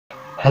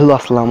Hello,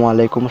 আসসালামু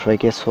আলাইকুম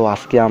সবাইকে।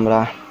 আজকে আমরা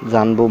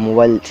জানবো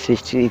মোবাইল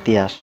সৃষ্টির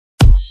ইতিহাস।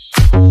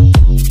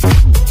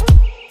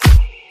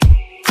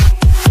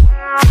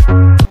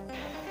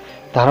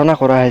 ধারণা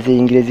করা হয় যে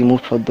ইংরেজি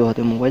মূল শব্দ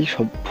হতে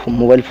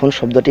মোবাইল ফোন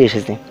শব্দটি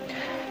এসেছে।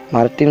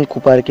 মার্টিন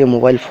কুপারকে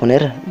মোবাইল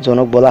ফোনের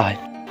জনক বলা হয়।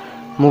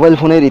 মোবাইল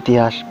ফোনের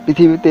ইতিহাস।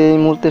 পৃথিবীতে এই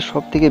মুহূর্তে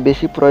সবথেকে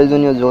বেশি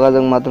প্রয়োজনীয়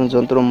যোগাযোগ মাধ্যম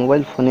যন্ত্র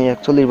মোবাইল ফোনে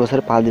 41 বছর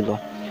পা দিল।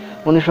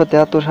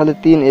 1973 সালে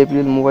 3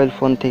 এপ্রিল মোবাইল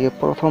ফোন থেকে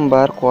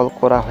প্রথমবার কল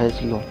করা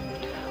হয়েছিল।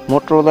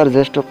 মোটরোলার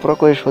জ্যেষ্ঠ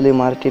প্রকৌশলী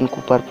মার্টিন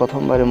কুপার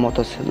প্রথমবারের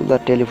মতো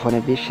সেলুলার টেলিফোনে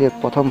বিশ্বের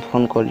প্রথম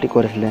ফোন কলটি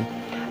করেছিলেন।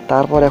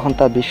 তারপর এখন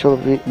তা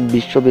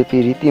বিশ্বব্যাপী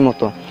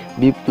রীতিমতো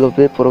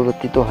বিপ্লবে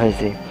পরিবর্তিত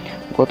হয়েছে।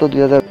 গত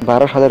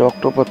 2012 সালের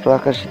অক্টোবর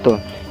প্রকাশিত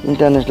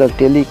ইন্টারন্যাশনাল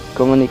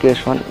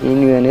টেলিকমিউনিকেশন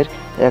ইউনিয়নের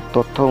এক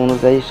তথ্য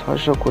অনুযায়ী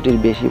 600 কোটির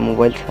বেশি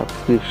মোবাইল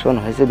সাবস্ক্রিপশন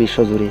হয়েছে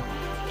বিশ্বজুড়ে।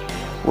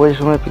 ওই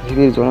সময়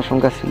পৃথিবীর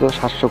জনসংখ্যা ছিল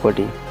 700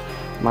 কোটি।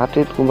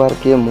 মার্টিন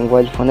কুপারকে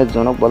মোবাইল ফোনের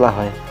জনক বলা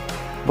হয়।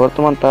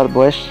 বর্তমান তার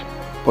বয়স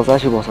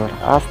 85 বছর।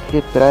 আজ থেকে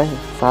প্রায়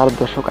 4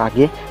 দশক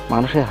আগে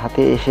মানুষের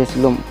হাতে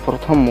এসেছিল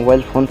প্রথম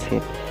মোবাইল ফোন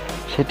সেট।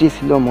 সেটি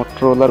ছিল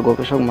মোটরোলার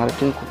গবেষক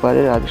মার্টিন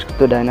কুপারের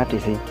আবিষ্কৃত Diana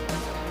TC.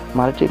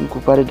 Martin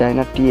কুপারের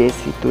Diana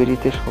TAC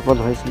তৈরিতে সফল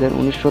হয়েছিলেন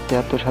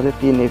 1973 সালের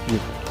 3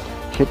 এপ্রিল।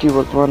 সেটি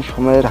বর্তমান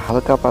সময়ের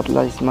হালকা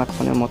পাতলা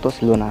স্মার্টফোনের মতো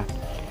ছিল না।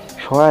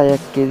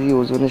 1 কেজি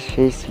ওজনের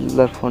সেই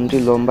সেলুলার ফোনটি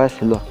লম্বায়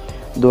ছিল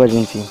 10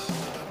 ইঞ্চি।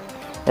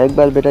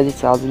 একবার ব্যাটারি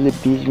চার্জ দিলে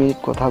 20 মিনিট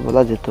কথা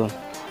বলা যেত।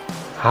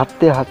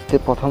 হাঁটতে হাঁটতে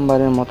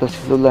প্রথমবারের মতো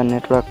সেলুলার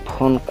নেটওয়ার্ক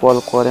ফোন কল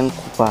করেন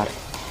কুপার।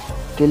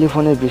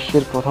 টেলিফোনে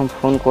বিশ্বের প্রথম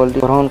ফোন কলটি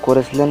গ্রহণ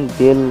করেছিলেন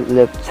বেল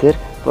ল্যাবসের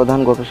প্রধান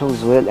গবেষক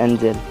জোয়েল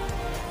অ্যাঞ্জেল।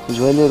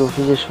 জোয়েলের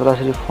অফিসে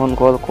সরাসরি ফোন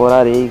কল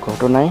করার এই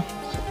ঘটনায়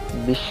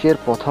বিশ্বের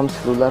প্রথম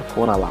সেলুলার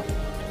ফোন আলাপ।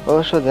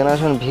 অবশ্য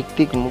জেনারেশন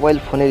ভিত্তিক মোবাইল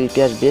ফোনের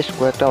ইতিহাস বেশ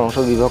কয়েকটা অংশ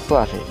বিভক্ত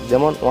আছে,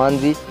 যেমন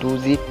 1G,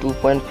 2G,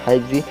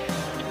 2.5G,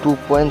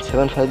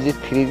 2.75G,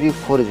 3G,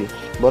 4G।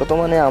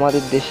 বর্তমানে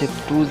আমাদের দেশে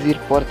 2Gর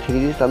পর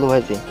 3G চালু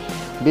হয়েছে।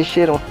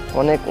 বিশ্বের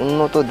অনেক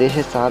উন্নত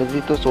দেশে 4G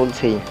তো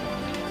চলছেই,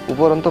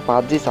 উপরন্তু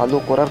 5G চালু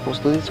করার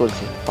প্রস্তুতি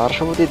চলছে।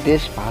 পার্শ্ববর্তী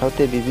দেশ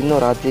ভারতে বিভিন্ন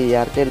রাজ্যে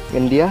এয়ারটেল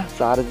ইন্ডিয়া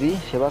 4G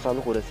সেবা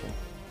চালু করেছে।